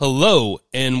Hello,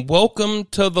 and welcome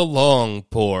to The Long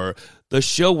Pour, the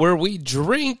show where we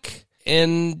drink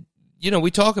and,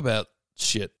 we talk about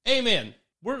shit. Hey, man,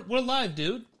 we're live,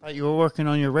 dude. You were working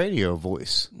on your radio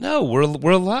voice. No, we're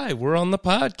live. We're on the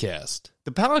podcast.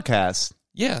 The podcast?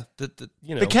 Yeah, the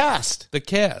cast. The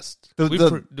cast. We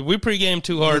pregame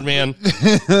too hard, man.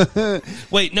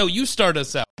 Wait, no, you start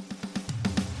us out.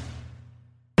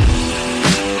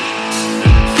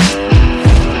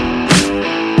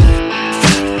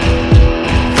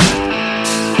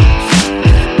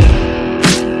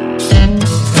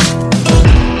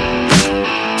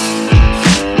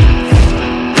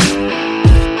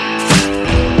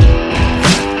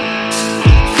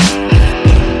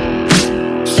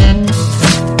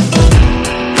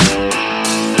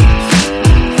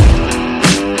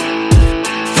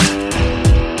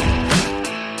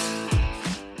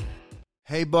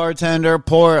 Hey bartender,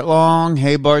 pour it long.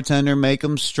 Hey bartender, make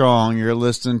them strong. You're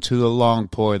listening to The Long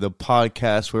Pour, the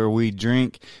podcast where we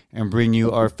drink and bring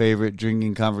you our favorite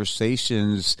drinking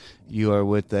conversations. You are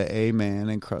with the A-Man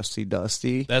and Crusty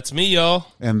Dusty. That's me, y'all.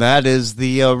 And that is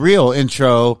the real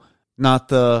intro, not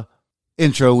the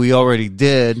intro we already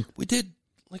did. We did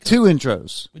two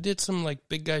intros. We did some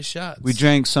big guy shots. We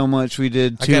drank so much we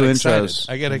did two intros.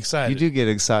 I got excited. You do get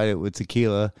excited with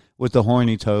tequila, with the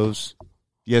horny toes.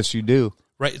 Yes, you do.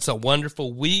 Right, it's a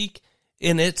wonderful week,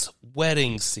 and it's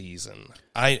wedding season.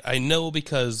 I know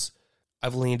because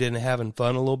I've leaned into having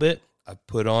fun a little bit. I've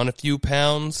put on a few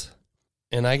pounds,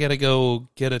 and I got to go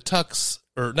get a tux,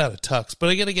 or not a tux, but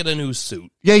I got to get a new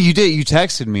suit. Yeah, you did. You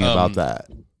texted me about that.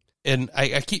 And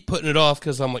I keep putting it off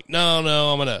because I'm like, no,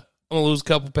 I'm gonna lose a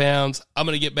couple pounds. I'm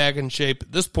gonna get back in shape.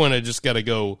 At this point, I just got to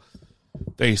go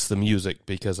face the music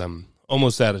because I'm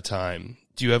almost out of time.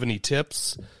 Do you have any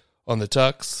tips on the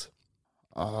tux?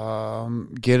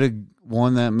 Get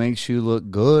one that makes you look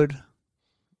good.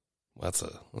 That's a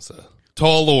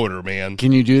tall order, man.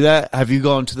 Can you do that? Have you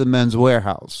gone to the Men's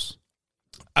Warehouse?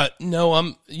 No,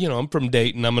 I'm from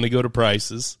Dayton. I'm going to go to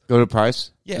Price's. Go to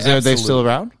Price? Yeah, Are they still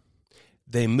around?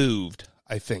 They moved,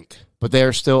 I think. But they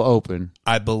are still open.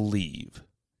 I believe.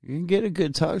 You can get a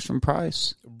good tux from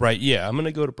Price. Right, yeah. I'm going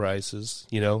to go to Price's.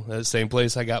 The same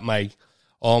place I got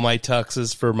all my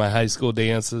tuxes for my high school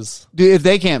dances. Dude, if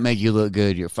they can't make you look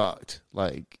good, you're fucked.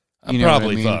 I'm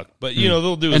probably fucked. But,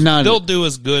 they'll do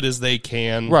as good as they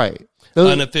can. Right.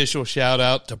 Unofficial shout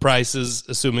out to Price's,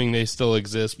 assuming they still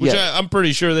exist, which I'm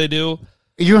pretty sure they do.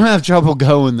 You're going to have trouble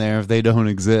going there if they don't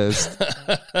exist.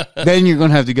 Then you're going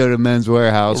to have to go to Men's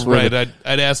Warehouse. Right.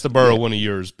 I'd ask to borrow one of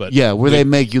yours. But yeah, where they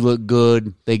make you look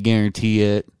good. They guarantee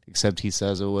it, except he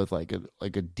says it with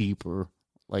a deeper,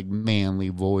 manly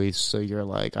voice. So you're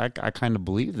like, I kind of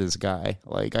believe this guy.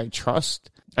 I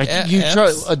trust. You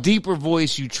trust a deeper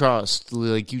voice. You trust.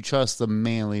 You trust the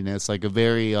manliness. A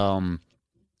very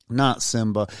not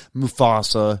Simba,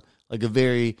 Mufasa. A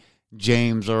very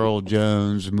James Earl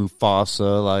Jones,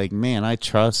 Mufasa. Man, I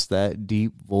trust that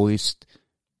deep voiced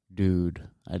dude.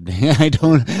 I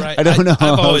don't know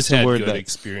how I've always to had word good that.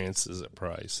 experiences at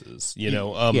Price's,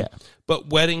 Yeah. But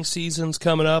wedding season's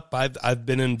coming up. I've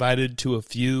been invited to a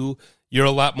few. You're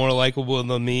a lot more likable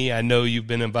than me. I know you've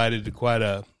been invited to quite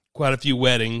a few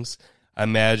weddings. I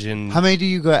imagine. How many do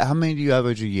you got? How many do you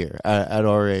average a year at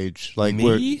our age?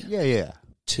 Me? Yeah.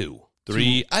 2,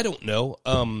 3. I don't know.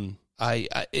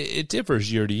 It differs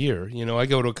year to year. I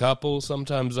go to a couple.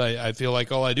 Sometimes I feel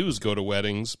like all I do is go to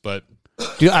weddings, but.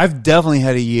 Dude, I've definitely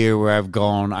had a year where I've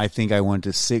gone, I think I went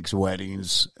to 6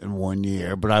 weddings in 1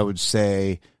 year, but I would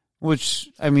say,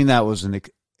 that wasn't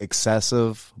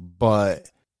excessive, but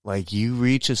you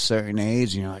reach a certain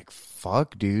age and you're like,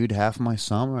 fuck, dude, half my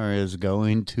summer is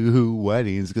going to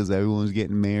weddings because everyone's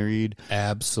getting married.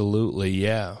 Absolutely,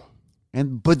 yeah.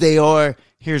 But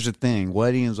here's the thing,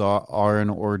 weddings are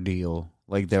an ordeal.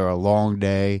 They're a long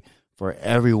day for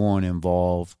everyone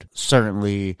involved,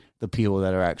 certainly the people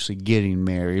that are actually getting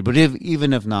married. But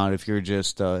even if not, if you're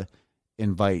just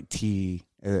invitee,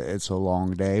 it's a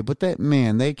long day. But they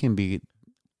can be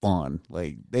fun.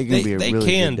 They can be a really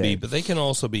good day. But they can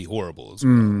also be horrible as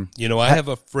well. I have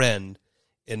a friend,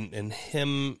 and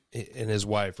him and his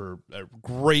wife are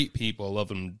great people. I love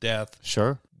them to death.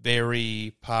 Sure.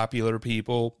 Very popular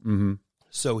people. Mm-hmm.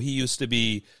 So he used to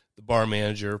be the bar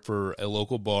manager for a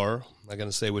local bar. I'm not going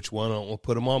to say which one. I don't want to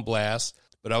put him on blast.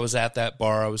 But I was at that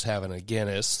bar. I was having a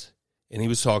Guinness, and he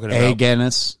was talking about... A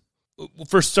Guinness?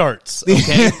 For starts,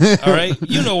 okay? All right?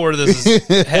 You know where this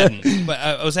is heading. But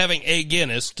I was having a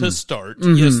Guinness to start.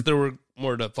 Mm-hmm. Yes, there were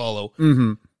more to follow.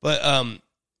 Mm-hmm. But,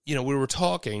 we were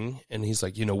talking, and he's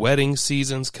like, wedding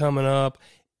season's coming up.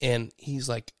 And he's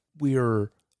like,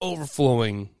 we're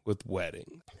overflowing with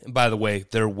wedding. And by the way,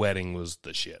 their wedding was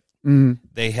the shit. Mm-hmm.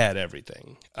 They had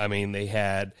everything. I mean, they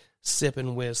had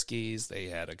sipping whiskeys. They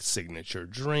had a signature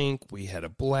drink. We had a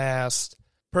blast.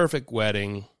 Perfect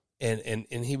wedding. And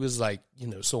he was like,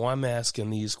 so I'm asking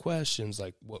these questions,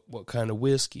 like, what kind of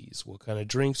whiskeys? What kind of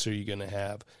drinks are you going to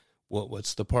have?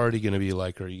 What's the party going to be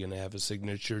like? Are you going to have a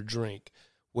signature drink?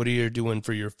 What are you doing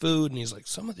for your food? And he's like,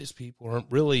 some of these people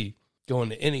aren't really going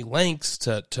to any lengths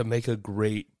to make a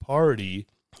great party.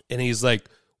 And he's like,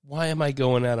 why am I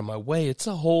going out of my way? It's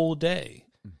a whole day,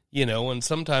 and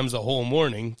sometimes a whole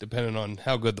morning, depending on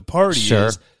how good the party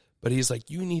is. But he's like,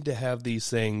 you need to have these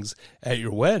things at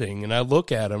your wedding. And I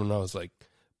look at him and I was like,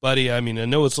 buddy, I mean, I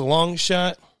know it's a long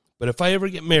shot, but if I ever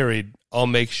get married, I'll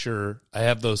make sure I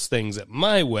have those things at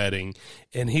my wedding.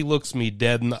 And he looks me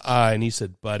dead in the eye and he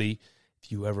said, buddy,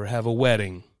 if you ever have a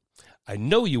wedding, I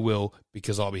know you will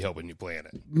because I'll be helping you plan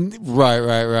it.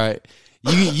 Right.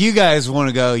 You guys want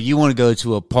to go,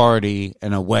 to a party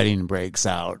and a wedding breaks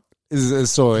out.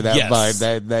 Is sort of that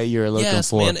vibe that you're looking for.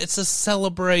 Yes, man, it's a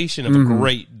celebration of a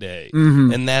great day,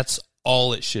 and that's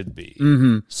all it should be.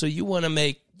 Mm-hmm. So you want to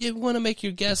make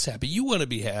your guests happy. You want to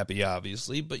be happy,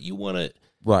 obviously, but you want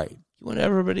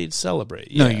everybody to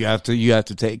celebrate. Yeah. No, you have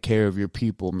to take care of your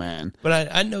people, man. But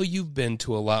I know you've been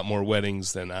to a lot more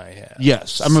weddings than I have.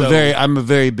 Yes, I'm a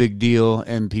very big deal,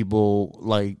 and people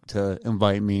like to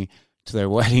invite me to their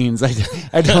weddings.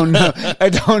 I don't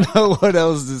know what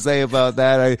else to say about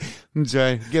that. I'm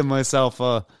trying to give myself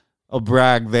a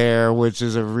brag there, which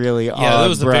is a really odd that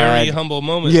was brag. A very humble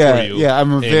moment for you. Yeah,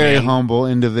 I'm a very humble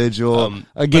individual.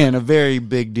 Again, a very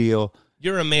big deal.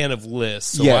 You're a man of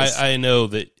lists, so yes. I know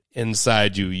that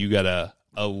inside you got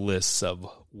a list of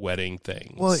wedding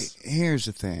things. Well, here's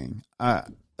the thing.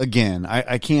 Again,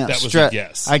 I can't that was a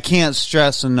guess. I can't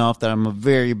stress enough that I'm a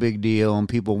very big deal and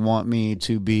people want me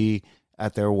to be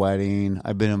at their wedding.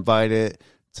 I've been invited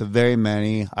to very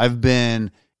many. I've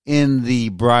been in the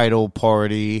bridal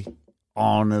party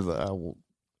on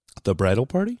the bridal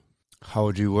party? How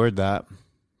would you word that?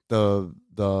 The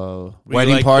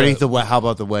wedding like party? How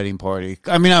about the wedding party?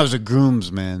 I mean, I was a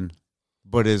groomsman,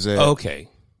 but is it okay?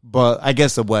 But I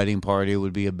guess the wedding party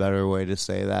would be a better way to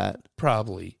say that.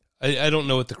 Probably. I don't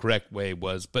know what the correct way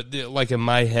was, but like in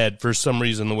my head, for some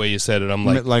reason, the way you said it, I'm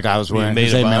like I was wearing.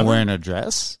 Is A-Man wearing a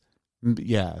dress?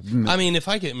 Yeah. I mean, if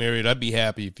I get married, I'd be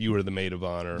happy if you were the maid of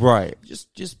honor. Right.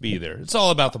 Just be there. It's all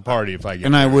about the party. If I get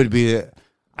and married. I would be.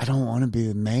 I don't want to be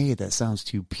the maid. That sounds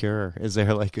too pure. Is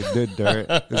there like a good dirt?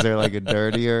 Is there like a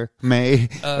dirtier maid?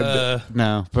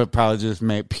 No, but probably just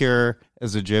maid. Pure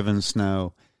as a driven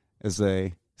snow, as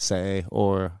they say,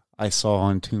 or I saw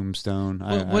on Tombstone.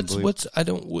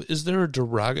 Is there a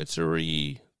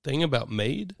derogatory thing about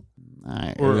maid?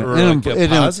 Or like a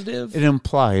positive? It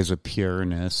implies a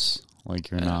pureness,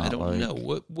 like you're not. I don't know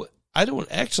what. I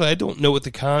don't know what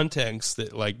the context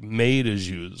that like maid is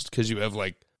used, because you have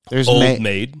like there's old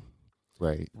maid,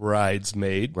 right?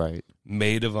 Bridesmaid, right?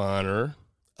 Maid of honor,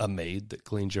 a maid that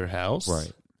cleans your house,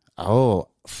 right? Oh,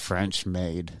 French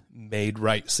maid, made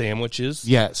right sandwiches,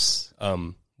 yes.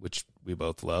 Which we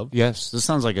both love. Yes, this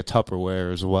sounds like a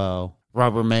Tupperware as well.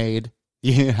 Rubbermaid,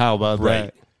 yeah. How about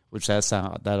that? Which that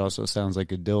also sounds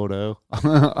like a dildo.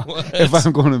 If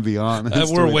I'm going to be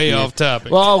honest, we're way off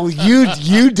topic. Well,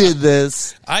 you did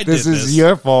this. This is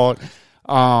your fault.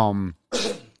 I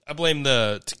blame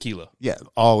the tequila. Yeah,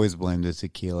 always blame the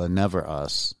tequila. Never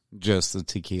us. Just the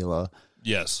tequila.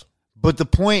 Yes. But the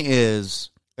point is,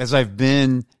 as I've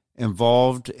been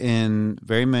involved in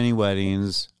very many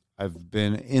weddings, I've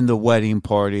been in the wedding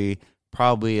party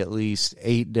probably at least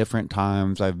 8 different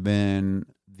times. I've been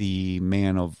the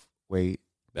man of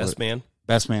best man.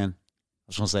 I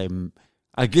was gonna say.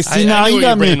 I guess now you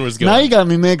got me. Now you got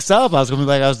me mixed up. I was gonna be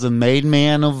like I was the maid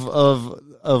man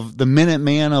of the minute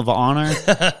man of honor.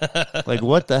 Like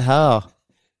what the hell?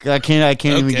 I can't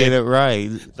even get it right.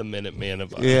 The minute man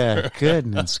of honor. Yeah,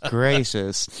 goodness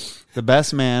gracious. The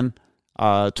best man.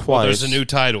 Twice. Well, there's a new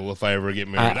title if I ever get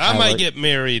married. I might get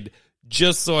married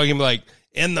just so I can be like,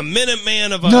 and the minute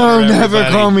man of honor. No, never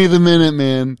call me the minute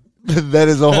man. That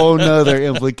is a whole nother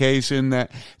implication that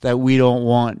we don't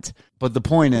want. But the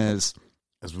point is,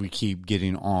 as we keep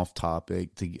getting off topic,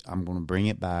 I'm going to bring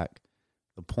it back.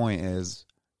 The point is,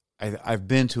 I've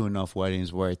been to enough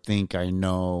weddings where I think I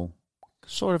know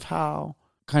sort of how,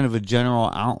 kind of a general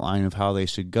outline of how they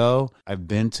should go. I've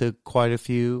been to quite a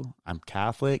few. I'm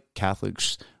Catholic.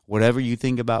 Catholics, whatever you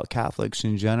think about Catholics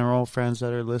in general, friends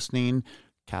that are listening,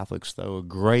 Catholics throw a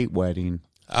great wedding.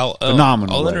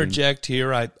 Phenomenal. I'll interject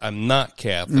here. I'm not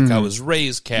Catholic. I was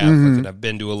raised Catholic, and I've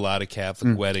been to a lot of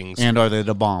Catholic weddings. And are they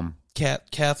the bomb?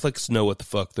 Catholics know what the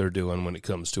fuck they're doing when it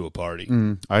comes to a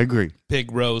party. I agree.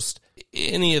 Pig roast,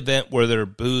 any event where their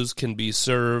booze can be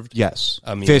served. Yes.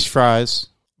 I mean, fish fries.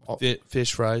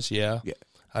 Fish fries, yeah. Yeah.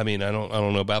 I mean, I don't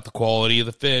know about the quality of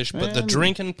the fish, but the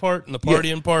drinking part and the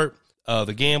partying part,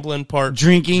 the gambling part,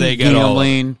 drinking, they get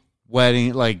gambling,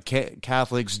 wedding, like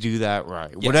Catholics do that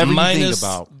right. Yeah, whatever you think minus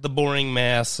about the boring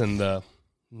mass and the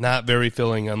not very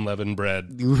filling unleavened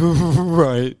bread.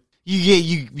 Right.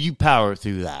 You power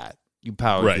through that. You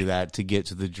power through that to get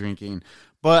to the drinking.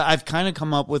 But I've kind of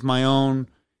come up with my own.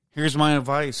 Here's my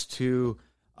advice to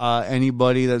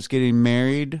anybody that's getting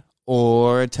married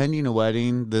or attending a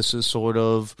wedding. This is sort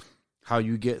of how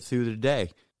you get through the day.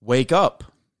 Wake up,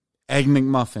 Egg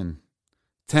McMuffin,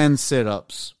 10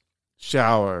 sit-ups,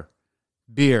 shower,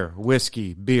 beer,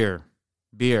 whiskey, beer,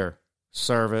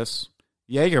 service,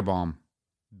 Jaeger bomb,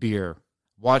 beer,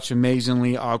 watch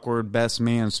amazingly awkward best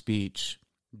man speech,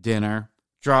 dinner,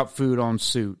 drop food on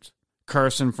suit,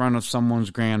 curse in front of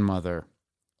someone's grandmother,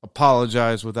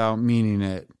 apologize without meaning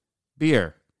it,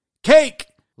 beer, cake,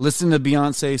 listen to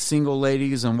Beyonce's Single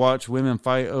Ladies and watch women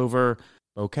fight over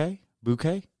bouquet.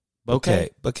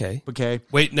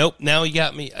 Wait, nope. Now you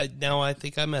got me. Now I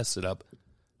think I messed it up.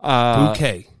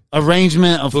 Bouquet.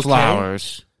 Arrangement of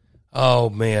flowers. Oh,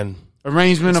 man.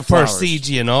 Arrangement it's of flowers.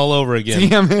 Parsegian all over again.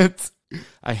 Damn it.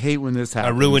 I hate when this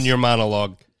happens. I ruin your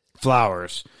monologue.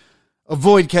 Flowers.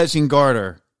 Avoid catching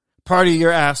garter. Party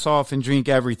your ass off and drink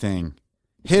everything.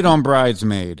 Hit on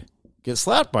bridesmaid. Get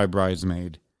slapped by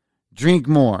bridesmaid. Drink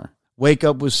more. Wake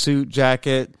up with suit,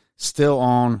 jacket, still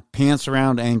on, pants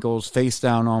around ankles, face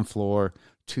down on floor,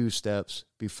 2 steps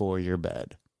before your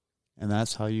bed. And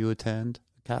that's how you attend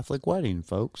a Catholic wedding,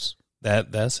 folks.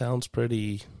 That sounds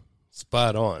pretty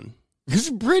spot on. It's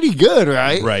pretty good,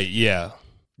 right? Right, yeah.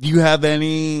 Do you have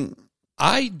any?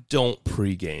 I don't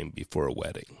pregame before a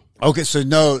wedding. Okay, so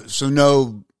no,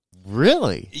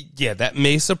 really? Yeah, that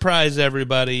may surprise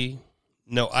everybody.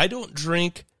 No, I don't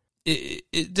drink.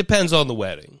 It depends on the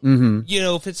wedding. Mm-hmm. You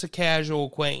know, if it's a casual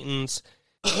acquaintance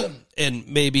and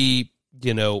maybe,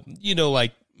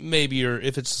 like maybe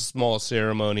if it's a small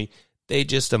ceremony, they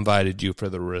just invited you for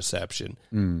the reception.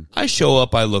 Mm. I show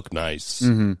up, I look nice.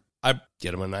 Mm-hmm. I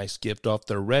get them a nice gift off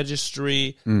their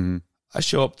registry. Mm-hmm. I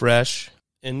show up fresh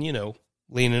and,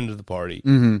 lean into the party.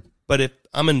 Mm-hmm. But if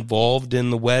I'm involved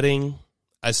in the wedding,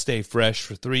 I stay fresh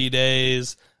for 3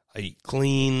 days. I eat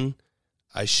clean.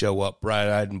 I show up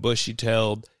bright-eyed and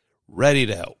bushy-tailed, ready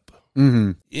to help.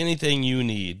 Mm-hmm. Anything you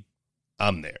need,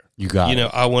 I'm there. You got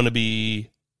it. I want to be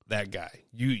that guy.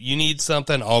 You need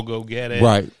something, I'll go get it.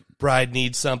 Right. Bride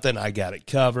needs something, I got it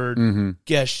covered. Mm-hmm.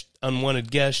 Unwanted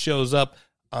guest shows up,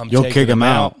 You'll kick him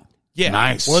out. Yeah.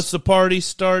 Nice. Once the party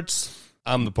starts,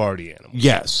 I'm the party animal.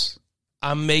 Yes.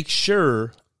 I make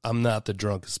sure I'm not the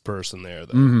drunkest person there,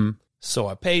 though. Mm-hmm. So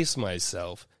I pace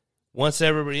myself. Once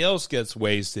everybody else gets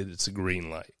wasted, it's a green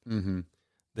light. Mm-hmm.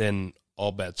 Then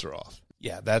all bets are off.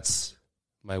 Yeah, that's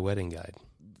my wedding guide.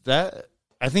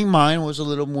 I think mine was a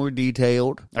little more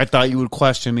detailed. I thought you would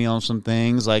question me on some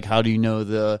things, like how do you know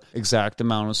the exact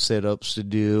amount of sit-ups to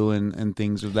do and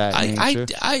things of that nature.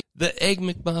 The Egg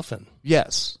McMuffin.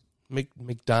 Yes.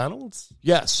 McDonald's?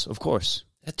 Yes, of course.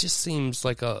 That just seems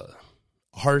like a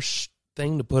harsh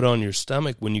thing to put on your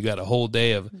stomach when you got a whole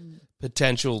day of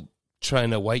potential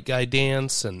trying to white guy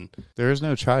dance. And there is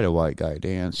no try to white guy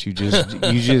dance. You just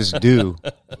do.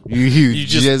 You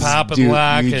just pop and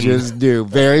lock. You just do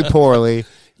very poorly.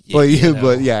 But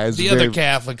it's the other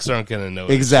Catholics aren't going to know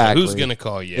exactly. Who's going to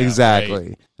call you? Exactly.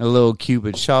 Right? A little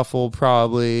Cupid shuffle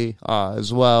probably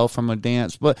as well from a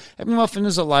dance. But Egg McMuffin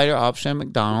is a lighter option at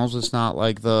McDonald's. It's not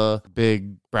like the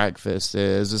big breakfast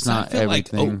is. It's not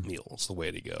everything. Like oatmeal is the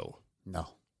way to go. No,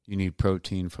 you need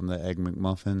protein from the Egg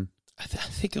McMuffin. I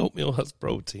think oatmeal has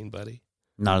protein, buddy.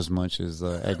 Not as much as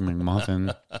the Egg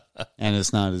McMuffin, and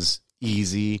it's not as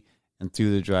easy and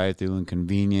through the drive-thru and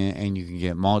convenient, and you can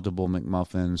get multiple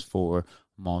McMuffins for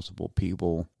multiple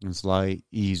people. It's light,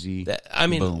 easy.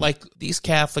 Boom. Like these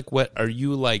Catholic are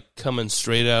you like coming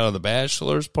straight out of the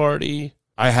bachelor's party?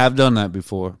 I have done that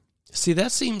before. See,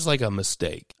 that seems like a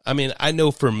mistake. I mean, I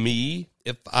know for me,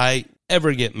 if I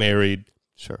ever get married,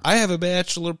 sure, I have a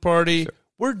bachelor party. Sure.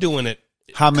 We're doing it.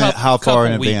 How far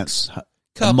in advance?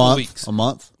 Couple weeks. A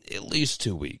month? At least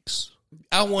 2 weeks.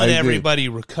 I want everybody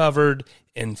recovered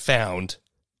and found.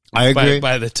 I agree.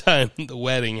 By the time the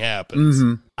wedding happens.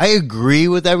 Mm-hmm. I agree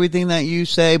with everything that you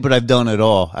say, but I've done it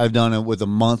all. I've done it with a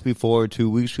month before, 2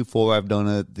 weeks before. I've done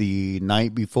it the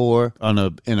night before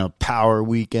in a power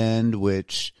weekend,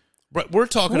 which But we're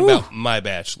talking about my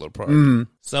bachelor party. Mhm.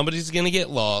 Somebody's going to get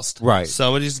lost. Right.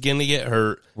 Somebody's going to get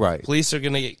hurt. Right. Police are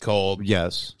going to get called.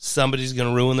 Yes. Somebody's going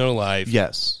to ruin their life.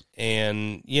 Yes.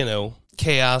 And,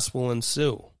 chaos will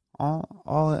ensue.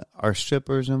 All are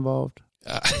strippers involved?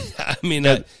 I mean,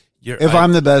 if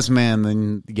I'm the best man,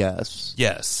 then yes.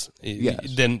 Yes.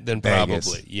 Yes. Then Vegas.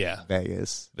 probably. Yeah.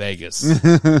 Vegas.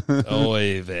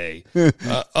 Oy vey.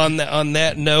 On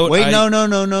that note. Wait, no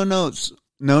notes.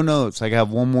 No notes. I got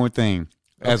one more thing.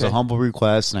 As a Okay. humble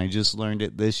request, and I just learned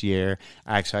it this year.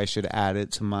 Actually, I should add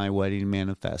it to my wedding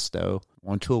manifesto.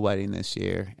 Went to a wedding this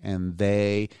year, and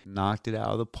they knocked it out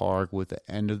of the park with the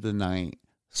end of the night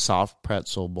soft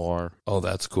pretzel bar. Oh,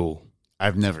 that's cool.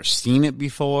 I've never seen it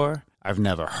before. I've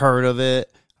never heard of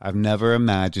it. I've never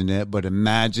imagined it. But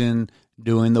imagine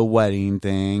doing the wedding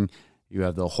thing. You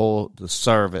have the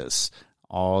service,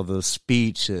 all the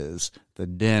speeches, the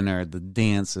dinner, the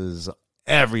dances,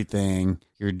 everything.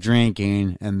 You're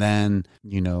drinking, and then,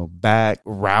 back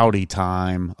rowdy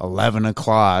time, 11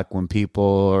 o'clock, when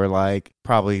people are like,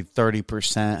 probably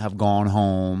 30% have gone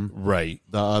home. Right.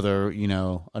 The other,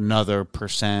 another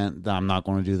percent, I'm not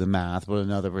going to do the math, but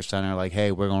another percent are like,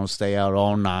 hey, we're going to stay out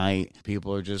all night.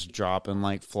 People are just dropping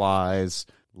like flies.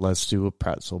 Let's do a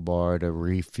pretzel bar to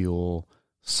refuel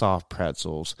soft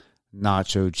pretzels,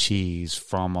 nacho cheese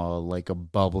from a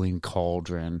bubbling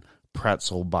cauldron,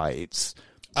 pretzel bites.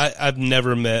 I've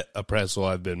never met a pretzel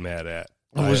I've been mad at.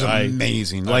 It was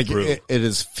amazing. It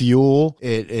is fuel.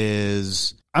 It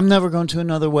is. I'm never going to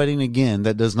another wedding again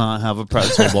that does not have a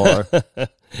pretzel bar.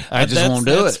 I just won't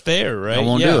do it. That's fair, right? I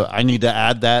won't do it. I need to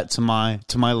add that to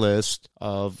my list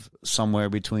of somewhere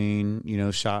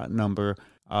between shot number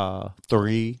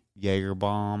 3, Jaeger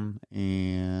Bomb,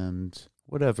 and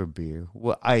whatever beer,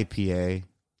 IPA,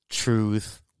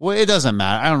 Truth. Well, it doesn't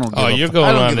matter. I don't know. Oh, you're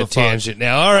going on a tangent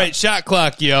now. All right, shot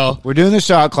clock, y'all. We're doing the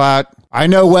shot clock. I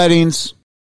know weddings.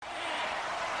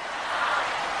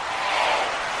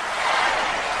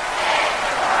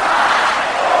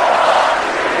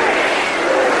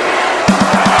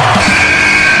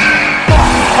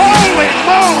 Holy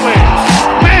moly!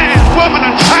 Man, woman,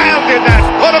 and child did that.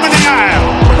 Put them in the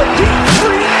aisle.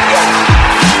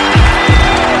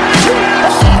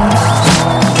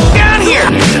 Down here.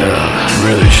 Yeah,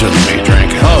 really shouldn't be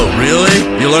drinking. Oh,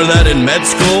 really? You learned that in med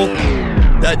school?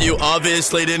 That you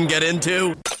obviously didn't get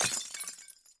into?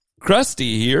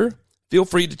 Crusty here. Feel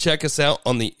free to check us out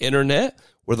on the internet.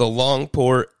 We're the Long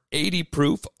Pour 80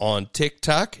 Proof on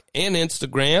TikTok and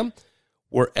Instagram.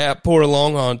 We're at Pour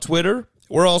Long on Twitter.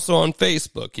 We're also on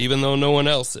Facebook, even though no one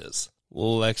else is. A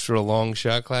little extra long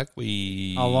shot clock.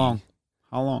 How long?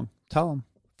 Tell them.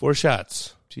 4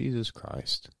 shots. Jesus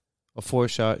Christ. A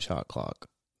 4-shot shot clock.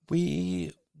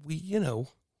 We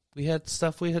had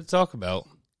stuff we had to talk about.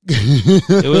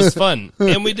 It was fun.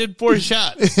 And we did 4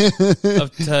 shots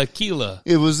of tequila.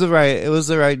 It was the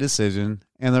right decision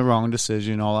and the wrong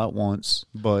decision all at once.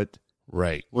 But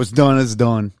Right. what's done is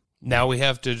done. Now we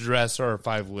have to address our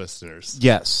 5 listeners.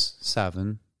 Yes.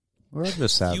 7. We're up to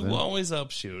 7. You always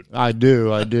upshoot. I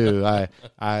do. I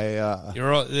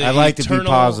like to be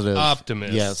positive.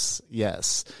 Optimist.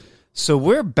 Yes. So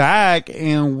we're back,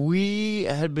 and we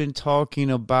had been talking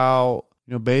about,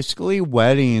 basically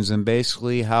weddings and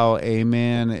basically how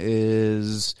A-Man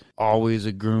is always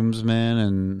a groomsman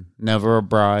and never a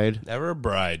bride. Never a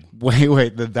bride.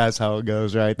 Wait, that's how it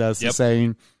goes, right? That's the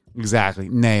saying? Exactly.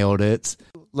 Nailed it.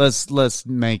 Let's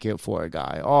make it for a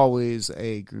guy. Always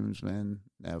a groomsman,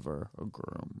 never a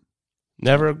groom.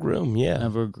 Never a groom, yeah.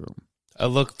 Never a groom. I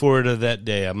look forward to that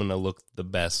day. I'm going to look the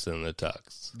best in the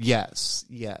tux. Yes.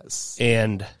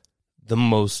 And the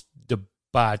most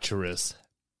debaucherous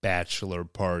bachelor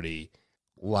party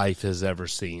life has ever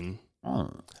seen. Oh,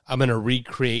 I'm going to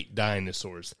recreate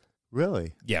dinosaurs.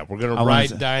 really? Yeah, we're going to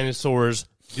ride dinosaurs,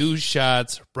 do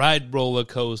shots, ride roller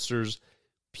coasters,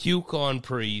 puke on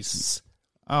priests.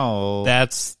 Oh,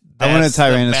 That's I want a the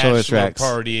Tyrannosaurus bachelor Rex.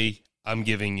 party I'm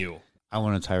giving you. I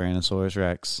want a Tyrannosaurus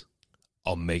Rex.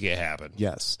 I'll make it happen.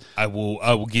 Yes. I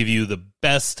will give you the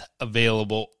best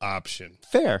available option.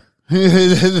 Fair.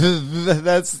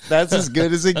 That's as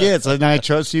good as it gets, and I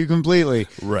trust you completely.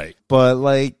 Right. But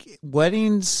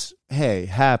weddings, hey,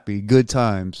 happy, good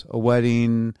times. A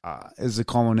wedding is a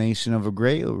culmination of a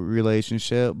great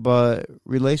relationship, but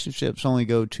relationships only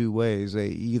go 2 ways. They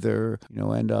either,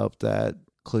 end up that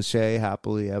cliche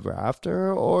happily ever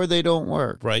after, or they don't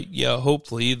work. Right. Yeah,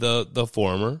 hopefully the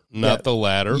former, not the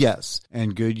latter. Yes,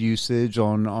 and good usage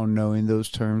on knowing those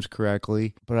terms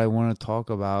correctly. But I want to talk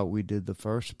about, we did the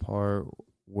first part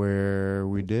where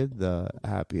we did the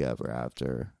happy ever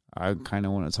after. I kind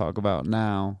of want to talk about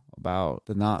now about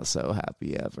the not so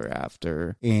happy ever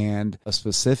after and a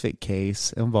specific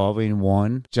case involving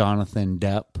one Jonathan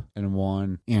Depp and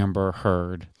one Amber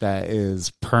Heard that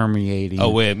is permeating. Oh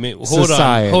wait,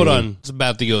 society. hold on. It's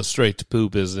about to go straight to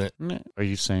poop, isn't it? Are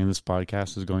you saying this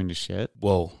podcast is going to shit?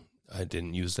 Whoa. I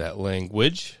didn't use that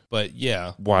language, but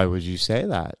yeah. Why would you say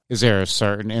that? Is there a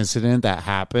certain incident that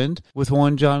happened with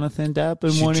one Jonathan Depp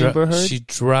and one Amber Heard? She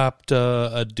dropped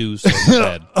a deuce on the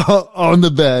bed. On the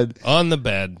bed. On the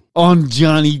bed. On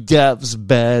Johnny Depp's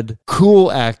bed. Cool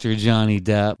actor Johnny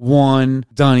Depp. One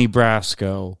Donnie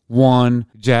Brasco. One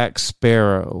Jack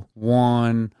Sparrow.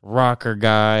 One rocker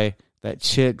guy that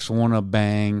chicks want to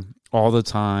bang all the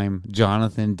time,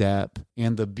 Jonathan Depp,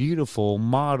 and the beautiful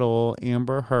model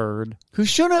Amber Heard, who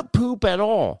shouldn't poop at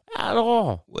all. At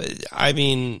all. I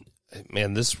mean,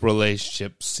 man, this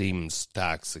relationship seems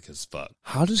toxic as fuck.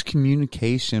 How does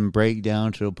communication break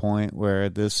down to a point where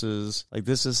this is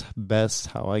best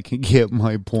how I can get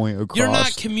my point across? You're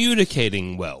not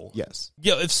communicating well. Yes.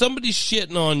 Yo, if somebody's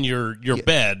shitting on your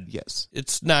bed, yes,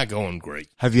 it's not going great.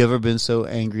 Have you ever been so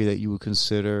angry that you would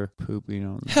consider pooping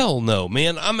on them? Hell no,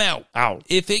 man. I'm out. Out.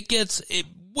 If it gets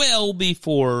well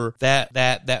before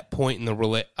that point in the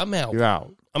relationship, I'm out. You're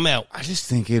out. I'm out. I just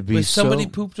think it'd be somebody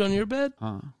pooped on your bed?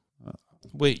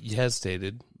 Wait, you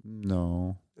hesitated.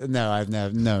 No, I've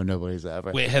never. No, nobody's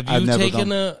ever. Wait, have you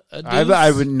taken a deuce?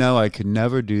 I would know. I could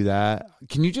never do that.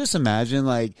 Can you just imagine,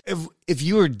 like, if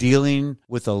you were dealing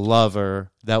with a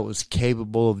lover that was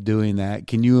capable of doing that?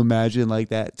 Can you imagine, like,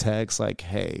 that text, like,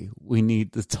 "Hey, we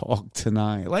need to talk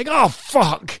tonight." Like, oh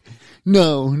fuck,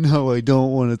 no, I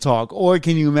don't want to talk. Or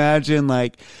can you imagine,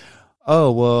 like,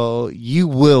 oh, well, you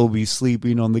will be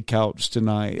sleeping on the couch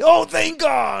tonight. Oh, thank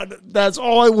God. That's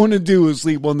all I want to do is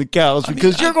sleep on the couch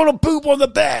because you're going to poop on the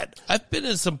bed. I've been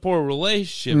in some poor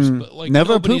relationships, but like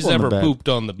never nobody's poop on ever the bed. pooped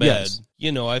on the bed. Yes.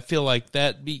 You know, I feel like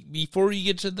that before you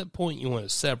get to that point, you want to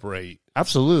separate.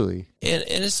 Absolutely. And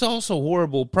it's also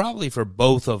horrible probably for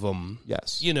both of them.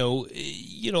 Yes. You know,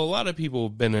 a lot of people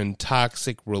have been in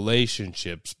toxic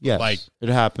relationships. Yes, Like, it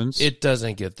happens. it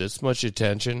doesn't get this much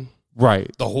attention.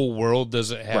 Right. The whole world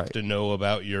doesn't have Right. to know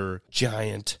about your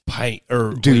giant pint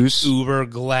or Deuce. Uber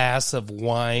glass of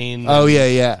wine. Oh,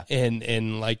 yeah.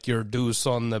 And like your deuce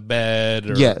on the bed.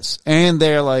 Or Yes. And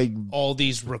they're like, all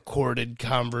these recorded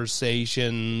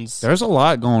conversations. there's a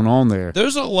lot going on there.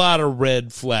 There's a lot of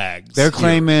red flags. They're here.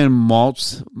 claiming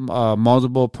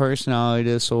multiple personality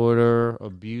disorder,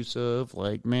 abusive.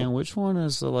 Like, man, which one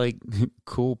is the, like,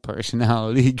 cool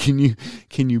personality? Can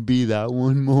you be that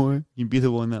one more? You be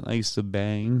the one that likes to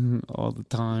bang all the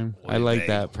time. I like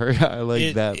that.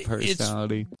 That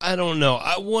personality. I don't know.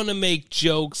 I want to make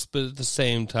jokes, but at the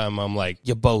same time, I'm like,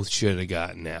 you both should have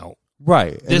gotten out.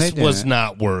 Right. And This they was didn't.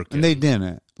 not working. And they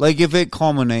didn't. Like, if it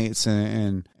culminates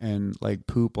in like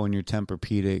poop on your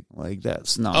Tempur-Pedic, like,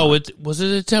 that's not. Oh, was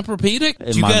it a Tempur-Pedic?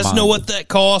 Do you my guys know mind. what that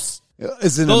costs?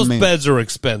 Those beds are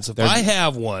expensive. I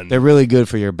have one. They're really good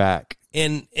for your back.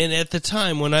 And at the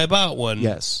time when I bought one,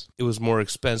 Yes. it was more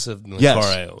expensive than the Yes. car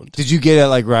I owned. Did you get it,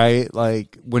 like, right?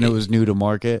 Like, when it was new to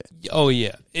market? Oh,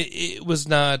 yeah. It was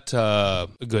not a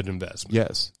good investment.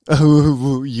 Yes.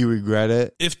 You regret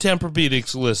it? If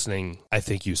Tempur-Pedic's listening, I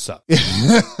think you suck.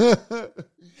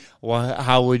 Well,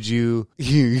 how would can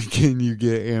you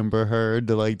get Amber Heard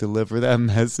to, like, deliver that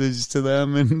message to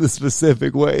them in the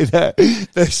specific way that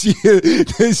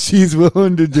she's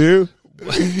willing to do?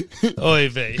 Oy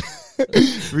vey.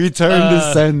 Return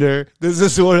to sender. This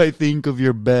is what I think of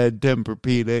your bed,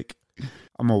 Tempur-Pedic.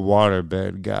 I'm a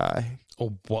waterbed guy.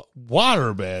 Oh,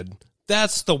 waterbed.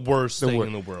 That's the worst thing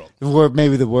in the world.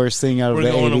 Maybe the worst thing out of We're the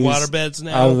 80s. going to waterbeds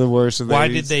now? Out of the worst of the Why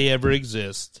 80s. did they ever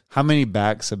exist? How many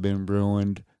backs have been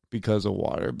ruined because of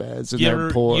waterbeds? And You they're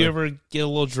poor. ever get a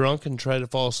little drunk and try to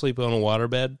fall asleep on a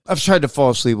waterbed? I've tried to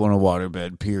fall asleep on a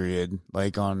waterbed, period,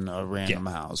 like on a random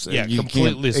house. Yeah, You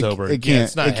completely can't- sober. It Yeah, can't.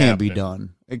 it's not It can't be happening. done.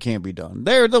 It can't be done.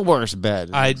 They're the worst bed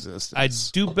in existence. I'd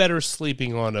do better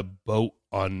sleeping on a boat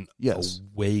on Yes. a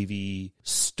wavy,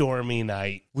 stormy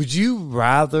night. Would you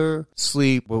rather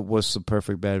sleep? What's the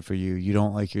perfect bed for you? You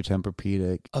don't like your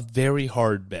Tempur-Pedic. A very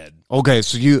hard bed. Okay,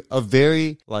 so a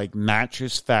very, like,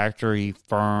 mattress factory,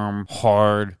 firm,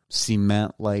 hard,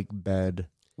 cement-like bed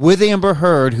with Amber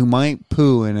Heard, who might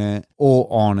poo in it or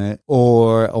on it,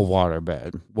 or a water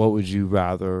bed. What would you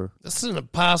rather? That's an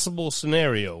impossible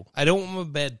scenario. I don't want my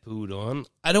bed pooed on.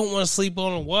 I don't want to sleep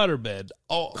on a water bed.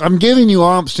 I'm giving you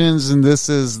options, and this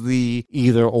is the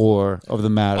either or of the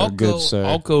matter, good sir.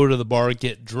 I'll go to the bar,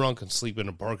 get drunk, and sleep in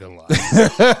a parking lot.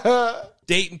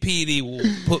 Dayton PD will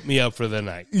put me up for the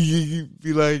night. You'd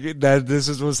be like, that. This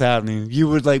is what's happening. You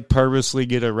would like purposely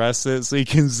get arrested so you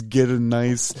can get a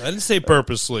nice. I didn't say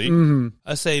purposely. Mm-hmm.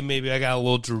 I say maybe I got a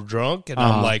little too drunk, and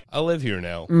I'm like, I live here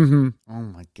now. Mm-hmm. Oh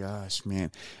my gosh,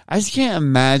 man! I just can't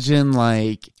imagine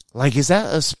like is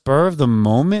that a spur of the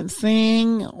moment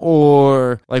thing,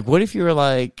 or like what if you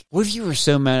were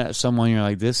so mad at someone, you're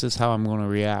like, this is how I'm going to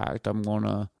react. I'm going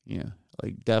to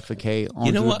like defecate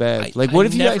onto the bed. What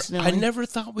if you accidentally? I never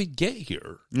thought we'd get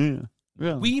here. Yeah.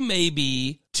 Really? We may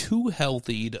be too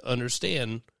healthy to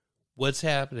understand what's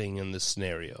happening in this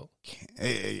scenario.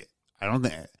 I don't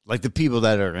think like the people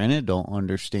that are in it don't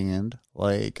understand.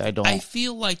 Like I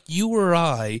feel like you or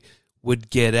I would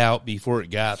get out before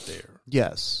it got there.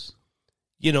 Yes.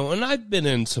 And I've been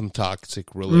in some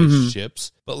toxic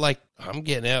relationships, but like I'm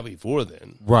getting out before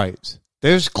then. Right.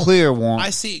 There's clear one. I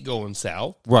see it going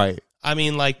south. Right. I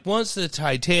mean, like once the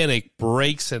Titanic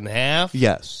breaks in half,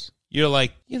 yes, you're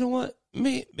like, you know what?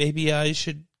 Maybe I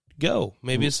should go.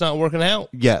 Maybe it's not working out.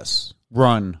 Yes.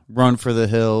 Run for the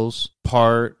hills,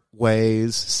 part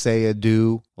ways, say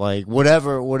adieu, like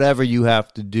whatever you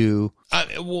have to do.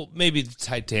 Maybe the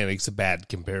Titanic's a bad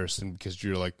comparison because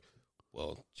you're like,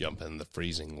 well, jump in the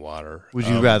freezing water. Would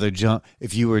you rather jump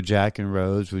if you were Jack and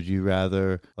Rose? Would you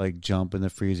rather like jump in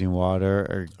the freezing water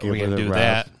or give her the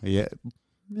that? Yeah.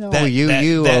 No, you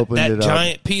opened that it up. That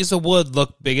giant piece of wood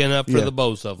looked big enough for the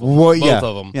both of them. Both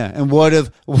of them. Yeah, and what if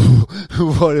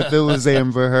it was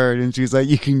Amber Heard and she's like,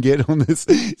 you can get on this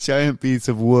giant piece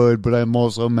of wood, but I'm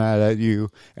also mad at you.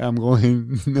 And I'm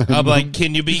going. I'm like,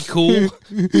 can you be cool?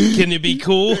 Can you be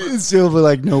cool? She'll be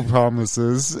like, no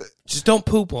promises. Just don't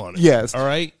poop on it. Yes. All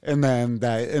right. And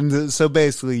then so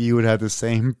basically you would have the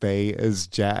same fate as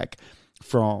Jack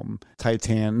from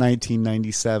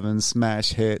 1997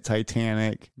 smash hit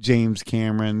Titanic, James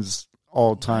Cameron's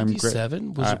all-time great.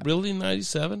 97? Was it really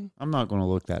 97? I'm not going to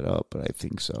look that up, but I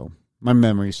think so. My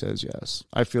memory says yes.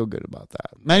 I feel good about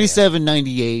that. 97,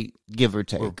 98, give or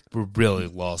take. We really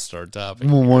lost our topic.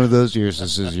 Well, one of those years,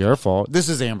 this is your fault. This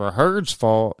is Amber Heard's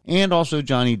fault, and also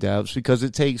Johnny Depp's, because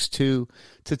it takes two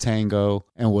to tango,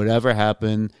 and whatever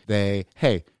happened,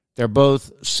 they're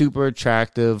both super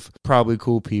attractive, probably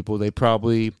cool people. They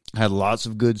probably had lots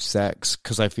of good sex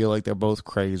because I feel like they're both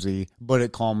crazy. But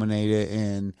it culminated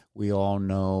in, we all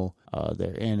know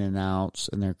their in and outs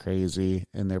and they're crazy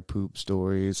and their poop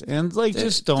stories. And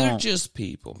They're just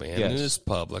people, man. Yes. And it's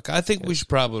public. I think we should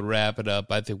probably wrap it up.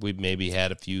 I think we've maybe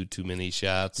had a few too many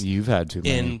shots. You've had too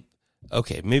many.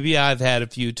 Okay, maybe I've had a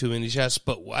few too many shots,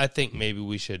 but I think maybe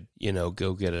we should,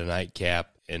 go get a nightcap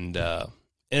and on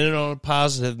a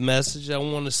positive message, I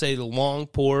want to say the long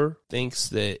pour thinks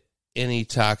that any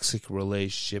toxic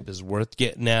relationship is worth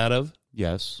getting out of.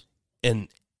 Yes. And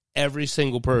every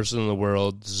single person in the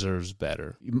world deserves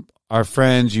better. Our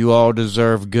friends, you all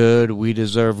deserve good. We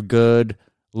deserve good.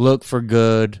 Look for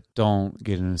good. Don't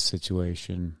get in a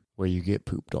situation where you get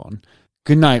pooped on.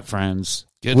 Good night, friends.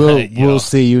 Good night, y'all. We'll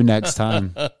see you next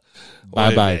time.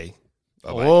 Bye-bye. Bye-bye.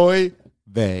 Oy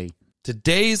vey.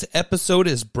 Today's episode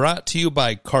is brought to you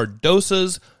by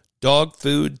Cardosa's Dog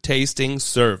Food Tasting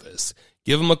Service.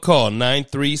 Give them a call,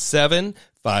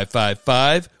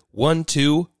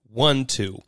 937-555-1212.